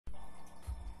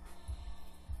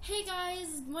Hey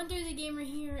guys, Wonder the Gamer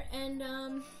here, and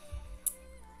I'm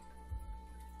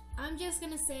just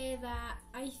gonna say that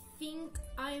I think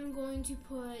I'm going to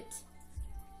put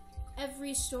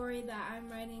every story that I'm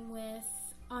writing with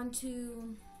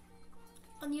onto,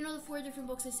 you know, the 4 different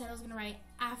books I said I was gonna write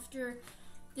after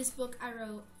this book I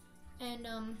wrote, and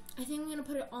I think I'm gonna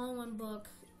put it all in one book,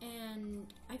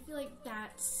 and I feel like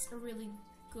that's a really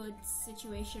good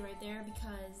situation right there,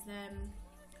 because then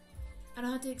I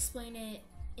don't have to explain it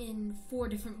in 4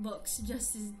 different books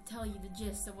just to tell you the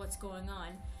gist of what's going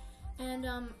on. And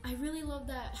I really love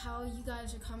that how you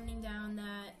guys are commenting down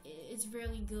that it's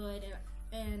really good,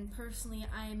 and personally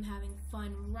I am having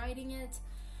fun writing it.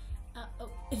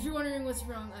 If you're wondering what's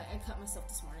wrong, I cut myself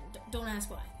this morning. Don't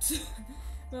ask why.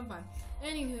 But I'm fine.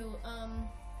 Anywho,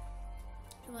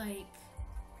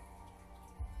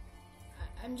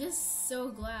 I'm just so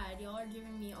glad y'all are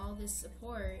giving me all this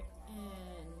support,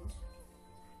 and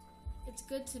it's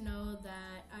good to know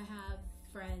that I have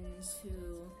friends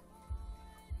who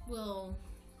will,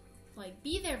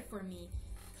 be there for me,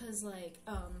 because,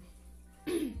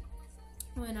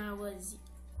 when I was,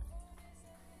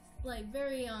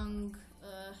 very young,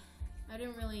 I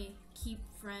didn't really keep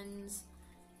friends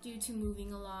due to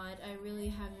moving a lot. I really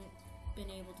haven't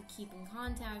been able to keep in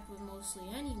contact with mostly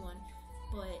anyone,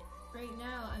 but right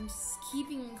now I'm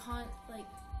keeping in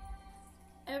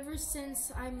ever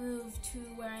since I moved to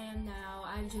where I am now,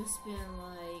 I've just been,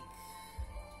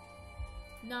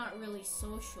 not really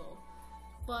social.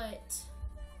 But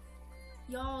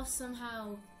y'all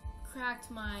somehow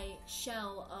cracked my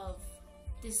shell of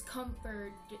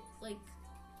discomfort.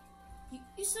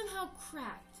 You somehow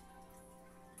cracked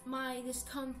my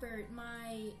discomfort,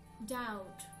 my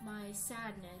doubt, my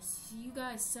sadness. You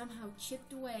guys somehow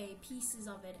chipped away pieces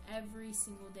of it every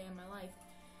single day of my life.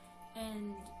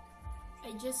 And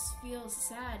I just feel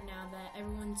sad now that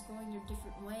everyone's going their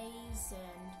different ways,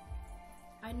 and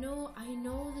I know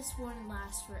this won't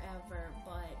last forever,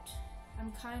 but I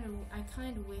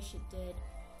kind of wish it did,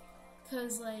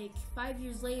 cause 5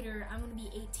 years later I'm gonna be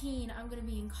 18, I'm gonna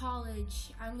be in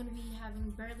college, I'm gonna be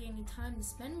having barely any time to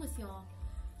spend with y'all,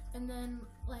 and then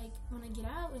when I get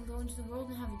out and go into the world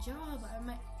and have a job, I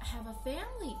might have a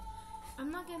family. I'm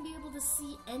not gonna be able to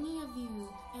see any of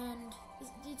you, and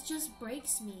it just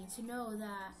breaks me to know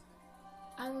that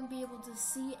I won't be able to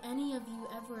see any of you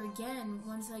ever again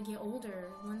once I get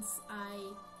older, once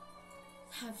I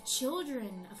have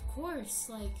children, of course.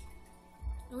 I'm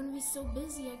gonna be so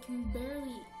busy I can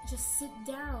barely just sit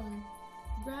down,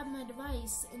 grab my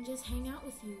device, and just hang out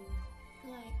with you.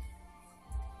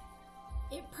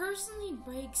 It personally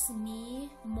breaks me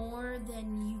more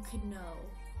than you could know,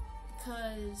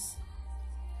 because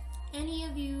any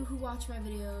of you who watch my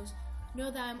videos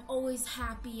know that I'm always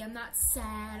happy. I'm not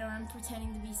sad, or I'm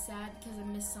pretending to be sad because I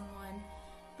miss someone.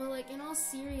 But in all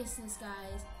seriousness,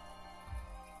 guys,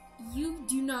 you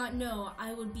do not know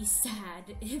I would be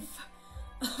sad if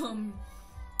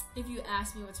you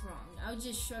asked me what's wrong. I would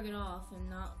just shrug it off and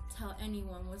not tell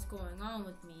anyone what's going on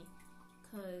with me,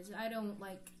 because I don't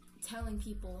like telling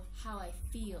people how I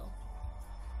feel.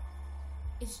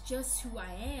 It's just who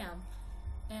I am,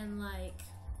 and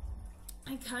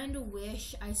I kind of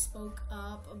wish I spoke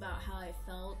up about how I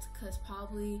felt, because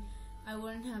probably I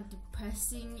wouldn't have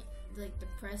depressed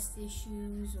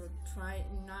issues, or try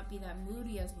not be that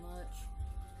moody as much,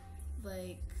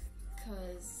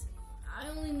 because I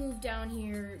only moved down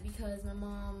here because my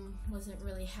mom wasn't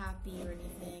really happy or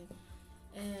anything,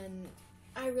 and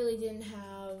I really didn't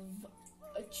have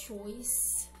a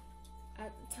choice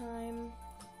at the time,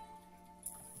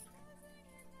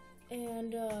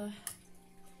 and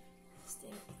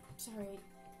sorry,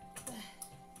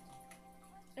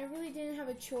 I really didn't have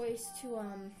a choice to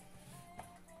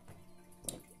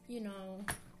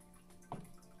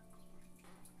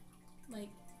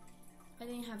I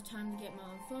didn't have time to get my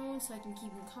own phone so I can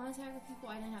keep in contact with people.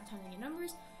 I didn't have time to get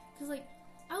numbers, because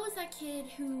I was that kid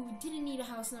who didn't need a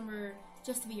house number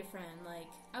just to be a friend.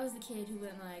 I was the kid who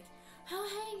went oh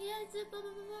hey, yeah, it's blah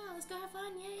blah blah blah, let's go have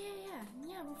fun,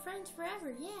 yeah, we're friends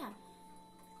forever, yeah.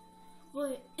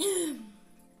 But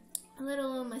a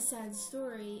little of my sad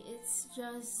story, it's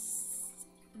just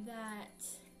that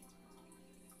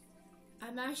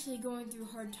I'm actually going through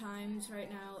hard times right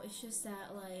now. It's just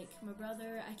that my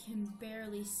brother, I can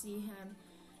barely see him,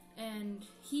 and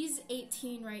he's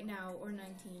 18 right now, or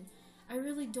 19. I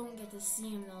really don't get to see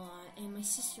him a lot, and my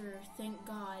sister, thank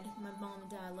God, my mom and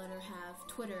dad let her have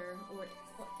Twitter or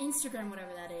Instagram,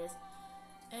 whatever that is,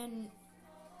 and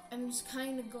I'm just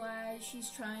kind of glad she's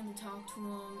trying to talk to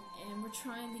him, and we're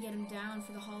trying to get him down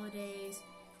for the holidays,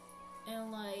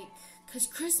 and because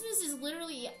Christmas is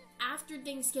literally after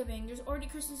Thanksgiving. There's already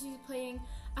Christmas music playing.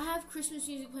 I have Christmas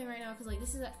music playing right now because, like,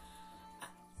 this is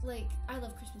I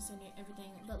love Christmas and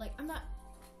everything, but, like, I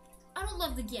don't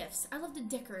love the gifts. I love the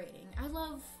decorating. I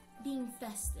love being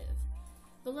festive.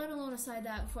 But let alone aside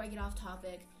that, before I get off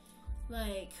topic,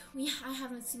 like, I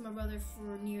haven't seen my brother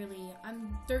for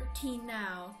I'm 13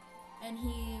 now, and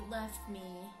he left me.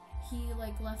 He,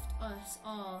 like, left us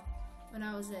all when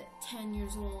I was at 10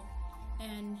 years old,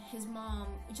 and his mom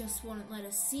just wouldn't let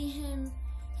us see him.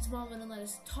 His mom wouldn't let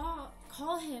us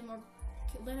call him, or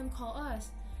let him call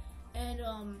us, and,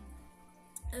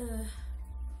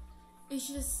 it's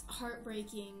just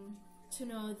heartbreaking to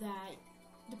know that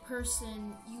the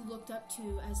person you looked up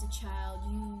to as a child,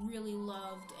 you really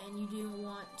loved, and you didn't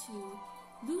want to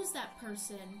lose that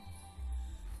person,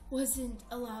 wasn't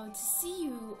allowed to see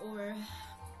you or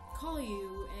call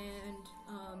you, and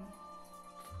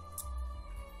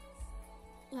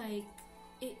like,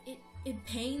 it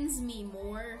pains me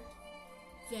more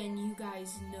than you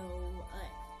guys know.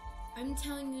 I'm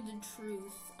telling you the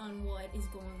truth on what is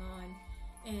going on,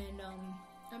 and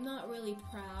I'm not really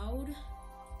proud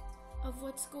of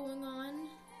what's going on,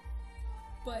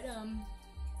 but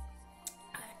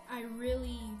I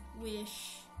really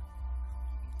wish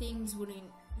things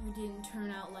didn't turn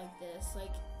out like this.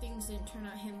 Like, things didn't turn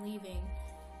out him leaving,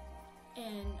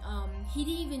 and he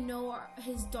didn't even know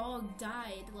his dog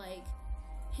died. Like,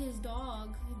 his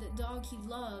dog, the dog he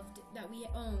loved that we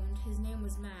owned, his name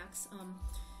was Max.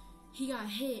 He got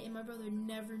hit, and my brother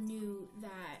never knew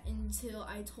that until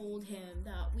I told him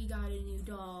that we got a new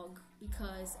dog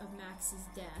because of Max's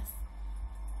death.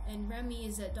 And Remy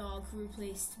is that dog who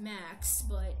replaced Max,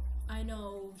 but I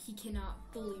know he cannot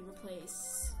fully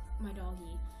replace my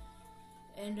doggy.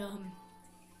 And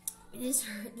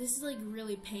this like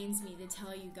really pains me to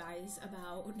tell you guys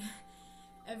about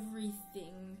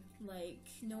everything. Like,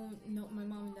 no, my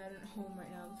mom and dad aren't home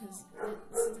right now because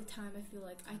this is the time I feel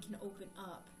like I can open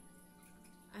up.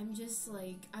 I'm just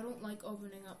like, I don't like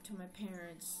opening up to my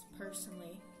parents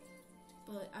personally,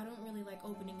 but I don't really like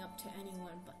opening up to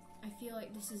anyone, but I feel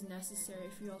like this is necessary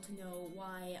for y'all to know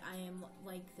why I am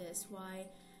like this, why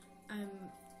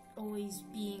I'm always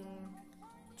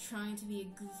trying to be a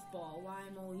goofball, why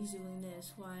I'm always doing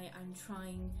this, why I'm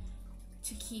trying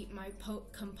to keep my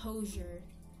composure.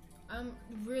 I'm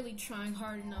really trying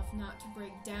hard enough not to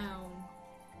break down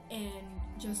and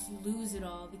just lose it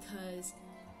all, because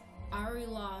I already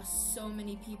lost so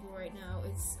many people right now.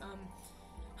 It's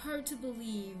hard to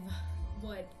believe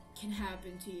what can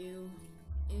happen to you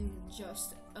in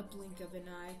just a blink of an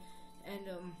eye. And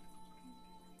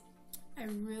I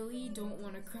really don't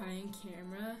want to cry on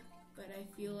camera, but I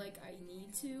feel like I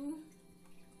need to.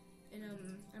 And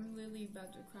I'm literally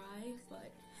about to cry,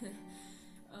 but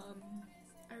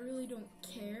I really don't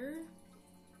care,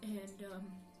 and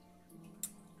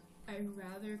I'd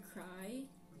rather cry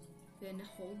than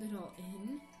hold it all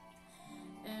in.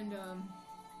 And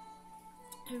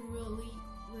I really,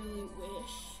 really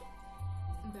wish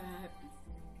that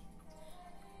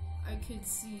I could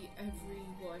see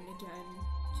everyone again,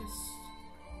 just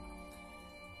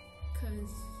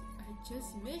cause I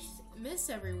just miss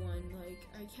everyone. Like,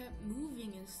 I kept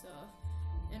moving and stuff,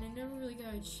 and I never really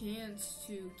got a chance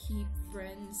to keep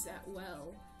friends that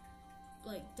well.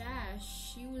 Like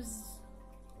Dash, she was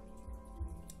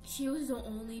the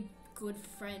only good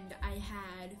friend I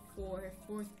had for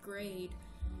 4th grade.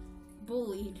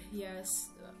 Bullied, yes,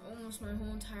 almost my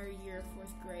whole entire year of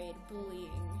 4th grade.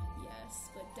 Bullying, yes,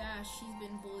 but Dash, she's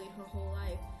been bullied her whole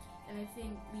life, and I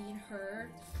think me and her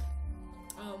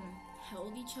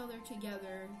held each other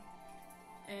together.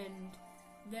 And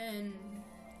then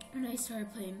when I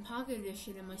started playing Pocket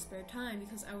Edition in my spare time,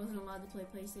 because I wasn't allowed to play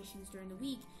PlayStations during the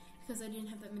week because I didn't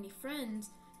have that many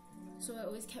friends, so I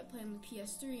always kept playing with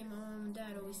PS3, and my mom and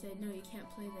dad always said, no, you can't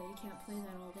play that, you can't play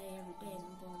that all day, every day. And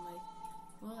I'm going like,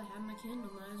 well, I have my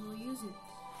Kindle, might as well use it.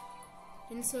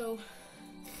 And so,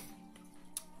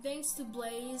 thanks to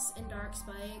Blaze and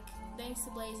Darkspike,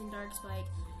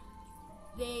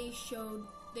 they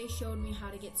showed me how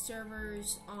to get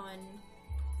servers on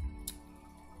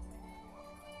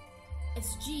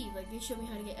SG. Like, they showed me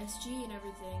how to get SG and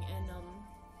everything, and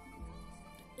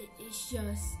it's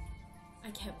just, I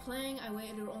kept playing. I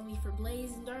waited only for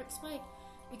Blaze and Darkspike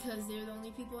because they're the only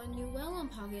people I knew well on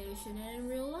Pocket Edition and in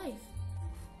real life.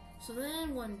 So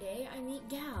then one day I meet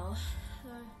Gal.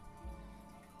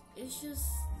 It's just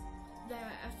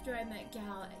that after I met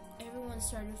Gal, everyone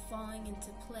started falling into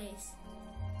place.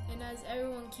 And as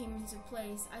everyone came into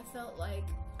place, I felt like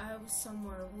I was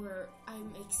somewhere where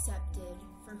I'm accepted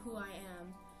for who I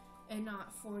am and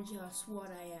not for just what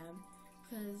I am.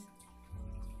 Because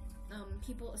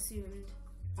people assumed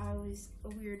I was a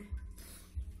weird,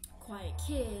 quiet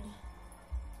kid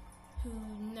who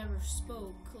never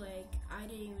spoke. Like, I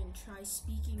didn't even try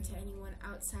speaking to anyone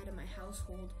outside of my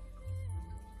household.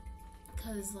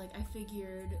 Because, like, I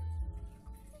figured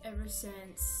ever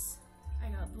since I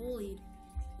got bullied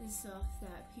and stuff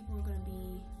that people were going to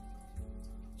be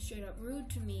straight up rude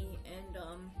to me. And,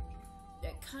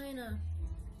 that kind of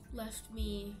left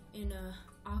me in a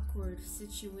awkward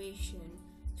situation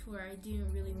to where I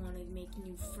didn't really want to make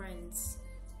new friends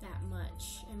that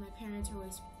much. And my parents were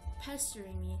always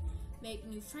pestering me, make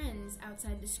new friends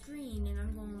outside the screen, and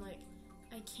I'm going like,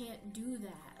 I can't do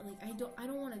that. Like, I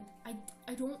don't want to,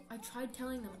 I tried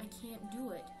telling them I can't do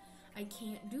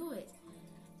it.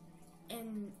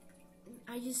 And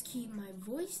I just keep my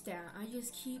voice down. I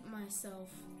just keep myself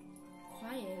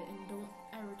quiet and don't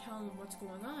ever tell them what's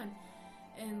going on.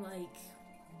 And like,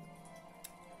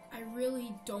 I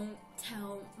really don't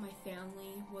tell my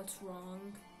family what's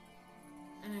wrong.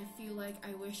 And I feel like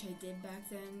I wish I did back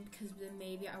then, because then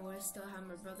maybe I would still have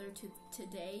my brother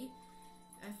today.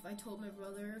 If I told my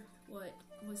brother what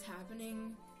was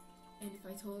happening, and if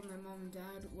I told my mom and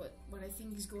dad what I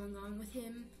think is going on with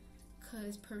him.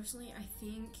 Because personally, I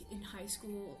think in high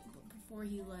school, before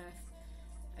he left,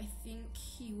 I think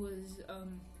he was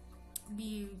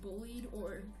being bullied,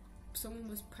 or someone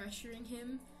was pressuring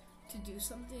him to do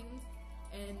something,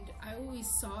 and I always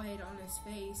saw it on his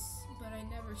face, but I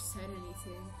never said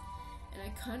anything, and I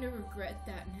kind of regret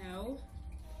that now,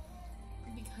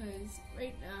 because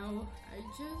right now I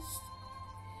just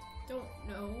don't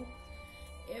know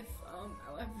if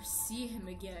I'll ever see him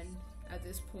again. At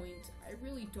this point, I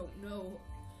really don't know.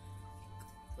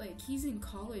 Like, he's in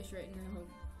college right now,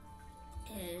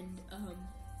 and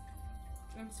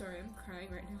I'm sorry, I'm crying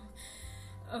right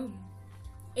now.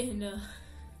 And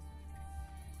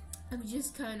I'm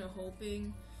just kind of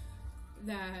hoping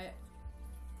that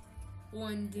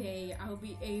one day I'll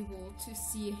be able to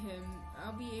see him.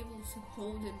 I'll be able to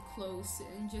hold him close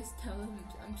and just tell him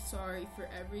I'm sorry for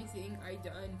everything I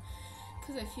done.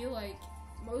 Because I feel like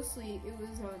mostly it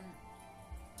was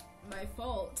my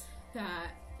fault,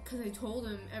 that because I told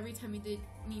him every time he did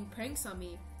mean pranks on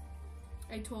me,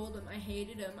 I told him I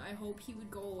hated him, I hope he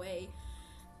would go away,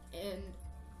 and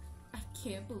I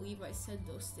can't believe I said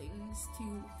those things to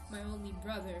my only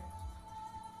brother,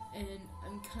 and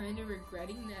I'm kind of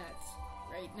regretting that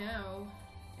right now,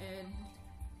 and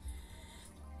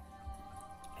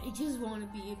I just want to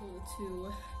be able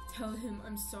to tell him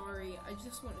I'm sorry. I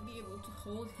just want to be able to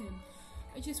hold him.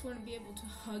 I just want to be able to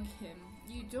hug him.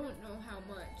 You don't know how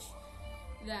much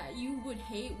that you would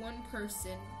hate one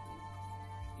person.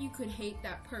 You could hate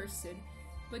that person,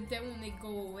 but then when they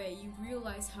go away, you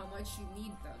realize how much you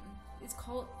need them. It's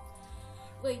called,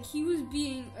 like, he was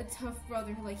being a tough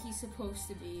brother like he's supposed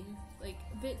to be. Like,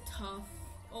 a bit tough,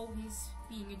 always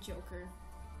being a joker.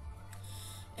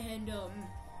 And,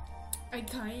 I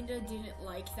kinda didn't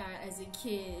like that as a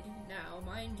kid. Now,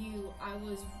 mind you, I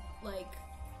was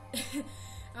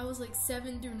like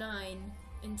 7 through 9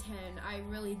 and 10. I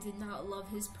really did not love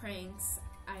his pranks.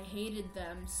 I hated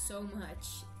them so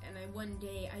much, and one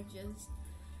day I just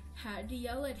had to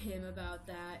yell at him about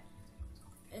that.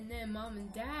 And then mom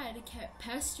and dad kept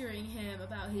pestering him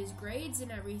about his grades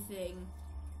and everything,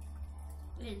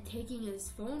 and taking his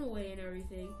phone away and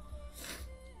everything.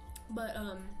 But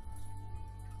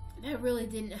that really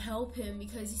didn't help him,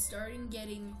 because he started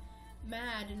getting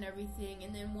mad and everything.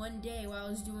 And then one day while I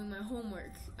was doing my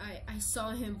homework, I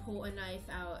saw him pull a knife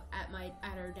out at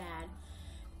our dad.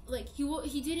 Like,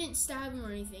 he didn't stab him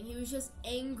or anything. He was just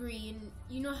angry, and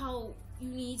you know how you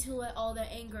need to let all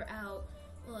that anger out.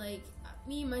 Like,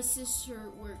 me and my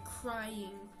sister were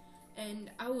crying,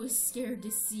 and I was scared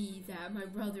to see that my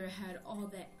brother had all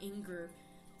that anger,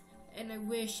 and I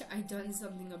wish I'd done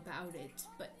something about it.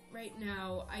 But right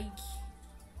now,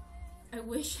 I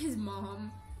wish his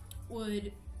mom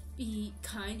would be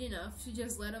kind enough to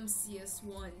just let him see us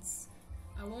once.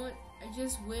 I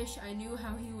just wish I knew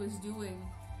how he was doing.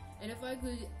 And if I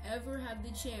could ever have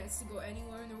the chance to go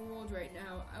anywhere in the world right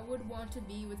now, I would want to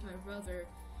be with my brother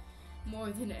more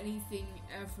than anything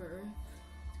ever.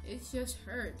 It just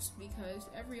hurts, because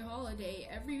every holiday,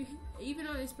 even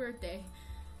on his birthday,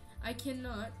 I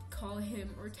cannot call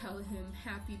him or tell him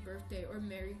happy birthday or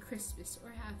Merry Christmas or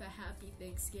have a happy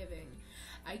Thanksgiving.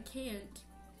 I can't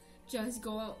just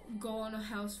go on a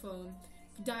house phone,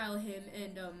 dial him,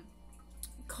 and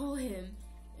call him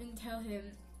and tell him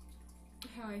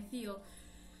how I feel.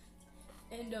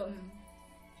 And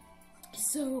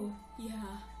so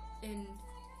yeah, and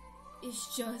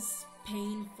it's just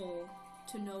painful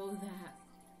to know that.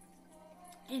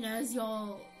 And as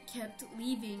y'all kept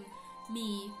leaving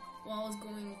me while I was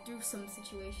going through some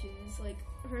situations. Like,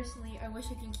 personally, I wish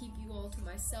I can keep you all to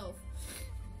myself.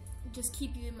 Just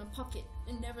keep you in my pocket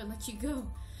and never let you go.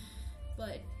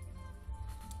 But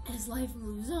as life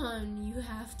moves on, you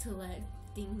have to let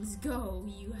things go.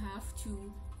 You have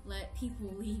to let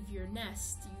people leave your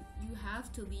nest. You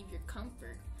have to leave your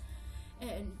comfort.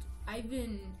 And I've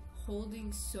been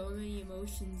holding so many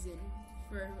emotions in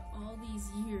for all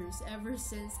these years, ever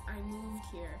since I moved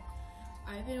here.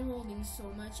 I've been holding so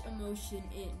much emotion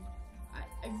in. I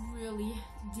really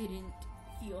didn't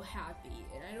feel happy,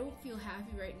 and I don't feel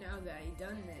happy right now that I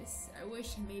done this. I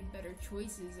wish I made better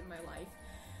choices in my life,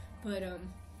 but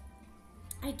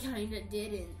I kinda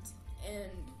didn't,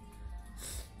 and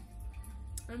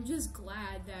I'm just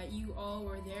glad that you all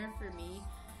were there for me,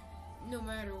 no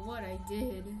matter what I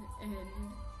did, and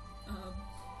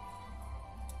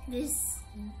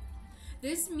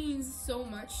this means so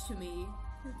much to me,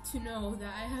 to know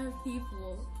that I have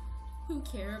people who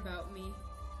care about me,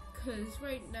 cause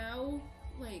right now,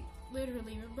 like,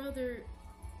 literally, my brother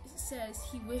says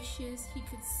he wishes he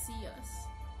could see us.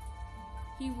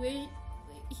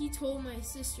 He told my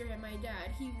sister and my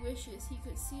dad he wishes he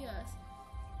could see us,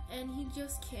 and he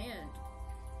just can't.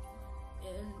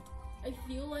 And I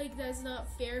feel like that's not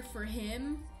fair for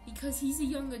him, because he's a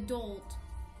young adult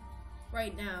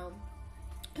right now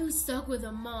who's stuck with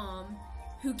a mom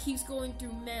who keeps going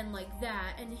through men like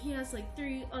that, and he has like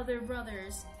 3 other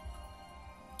brothers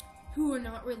who are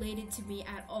not related to me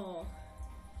at all.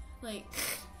 Like,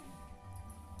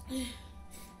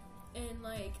 and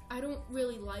like, I don't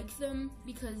really like them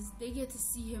because they get to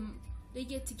see him, they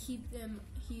get to keep him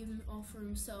all for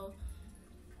himself.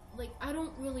 Like, I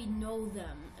don't really know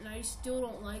them, and I still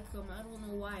don't like them. I don't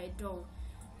know why I don't.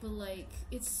 But like,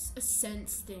 it's a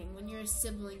sense thing. When you're a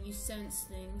sibling, you sense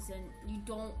things, and you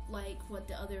don't like what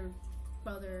the other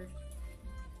brother,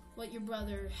 what your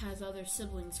brother has other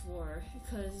siblings for,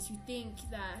 because you think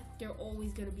that they're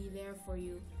always gonna be there for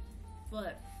you.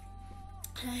 But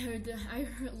every day I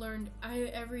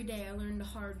learned the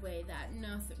hard way that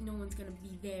no one's gonna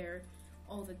be there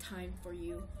all the time for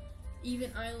you.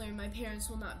 Even I learned my parents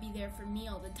will not be there for me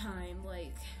all the time,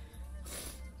 like,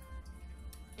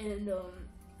 and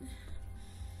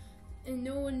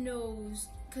no one knows,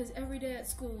 because every day at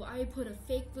school I put a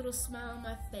fake little smile on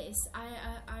my face.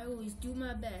 I always do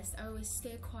my best. I always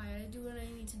stay quiet. I do what I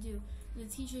need to do. And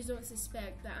the teachers don't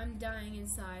suspect that I'm dying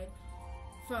inside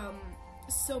from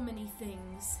so many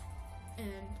things.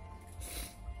 And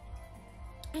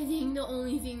I think the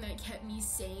only thing that kept me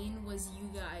sane was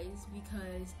you guys,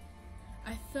 because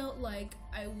I felt like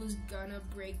I was gonna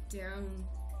break down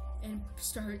and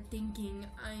start thinking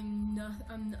I'm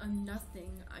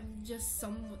nothing. I'm just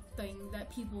something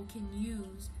that people can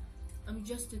use. I'm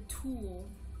just a tool.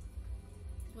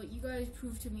 But you guys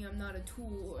proved to me I'm not a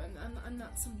tool. I'm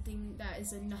not something that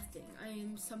is a nothing. I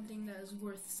am something that is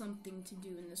worth something to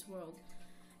do in this world.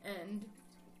 And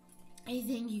I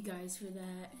thank you guys for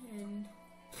that. And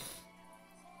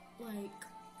like,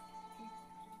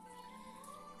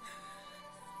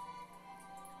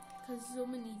 because so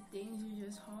many things are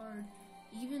just hard.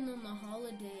 Even on the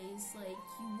holidays, like,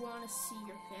 you want to see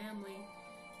your family.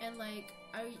 And like,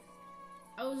 I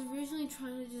was originally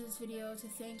trying to do this video to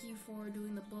thank you for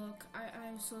doing the book.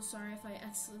 I'm so sorry if I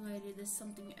escalated this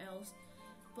something else,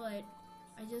 but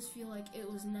I just feel like it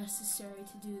was necessary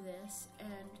to do this.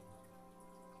 And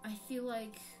I feel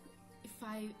like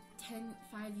 5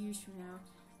 years from now,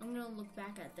 I'm gonna look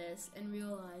back at this and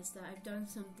realize that I've done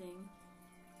something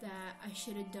that I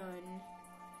should have done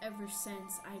ever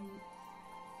since I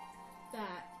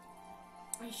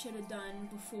should have done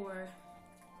before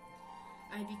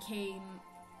I became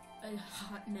a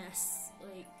hot mess,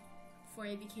 like, before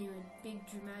I became a big,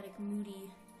 dramatic,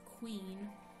 moody queen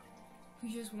who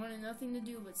just wanted nothing to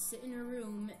do but sit in her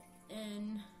room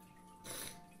and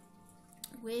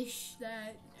wish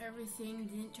that everything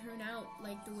didn't turn out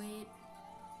like the way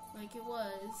it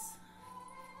was.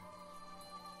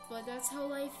 But that's how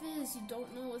life is. You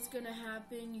don't know what's gonna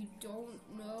happen. You don't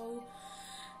know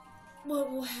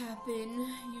what will happen.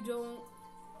 You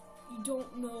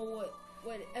don't know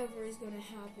whatever is gonna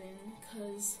happen,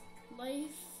 because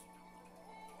life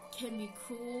can be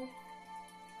cruel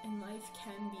and life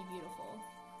can be beautiful.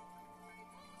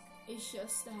 It's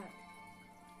just that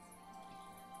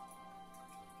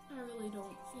I really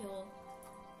don't feel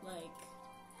like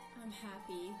I'm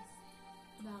happy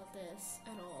about this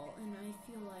at all, and I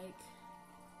feel like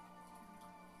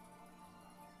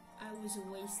I was a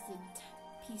wasted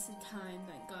piece of time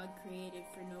that God created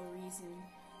for no reason.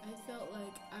 I felt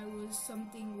like I was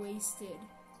something wasted,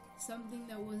 something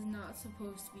that was not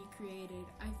supposed to be created.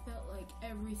 I felt like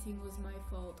everything was my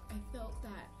fault. I felt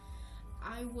that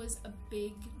I was a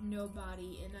big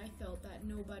nobody, and I felt that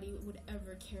nobody would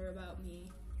ever care about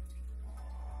me.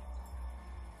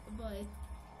 But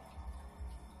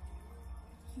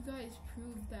you guys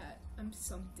proved that I'm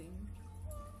something.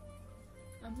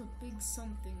 I'm a big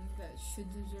something that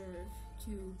should deserve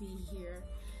to be here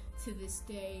to this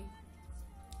day.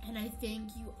 And I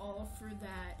thank you all for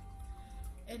that.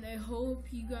 And I hope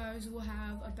you guys will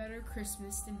have a better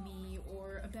Christmas than me,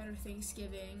 or a better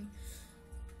Thanksgiving.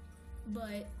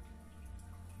 But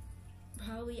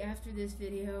probably after this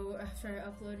video, after I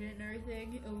upload it and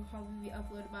everything, it will probably be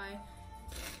uploaded by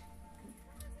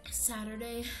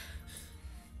Saturday,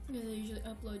 because I usually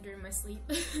upload during my sleep.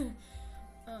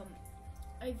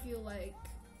 I feel like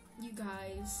you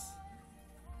guys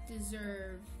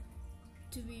deserve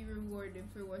to be rewarded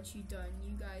for what you've done.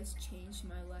 You guys changed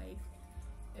my life,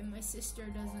 and my sister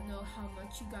doesn't know how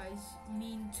much you guys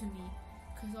mean to me,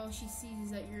 because all she sees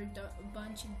is that you're a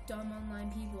bunch of dumb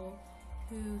online people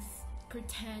who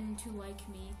pretend to like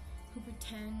me, who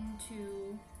pretend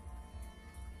to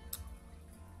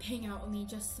hang out with me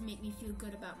just to make me feel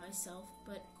good about myself.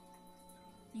 But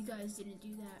you guys didn't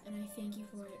do that, and I thank you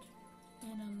for it.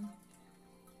 And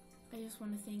I just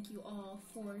want to thank you all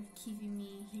for keeping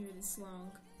me here this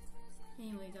long.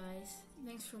 Anyway guys,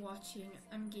 thanks for watching.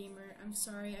 I'm Gamer. I'm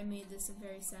sorry I made this a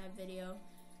very sad video,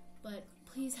 but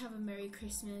please have a Merry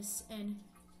Christmas and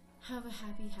have a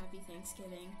happy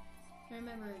Thanksgiving.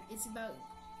 Remember,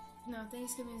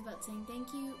 Thanksgiving is about saying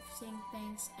thank you, saying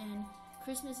thanks, and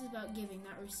Christmas is about giving,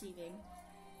 not receiving.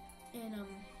 And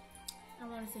I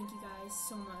want to thank you guys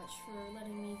so much for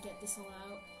letting me get this all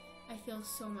out. I feel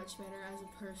so much better as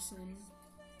a person.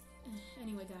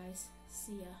 Anyway guys,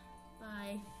 see ya.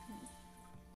 Bye.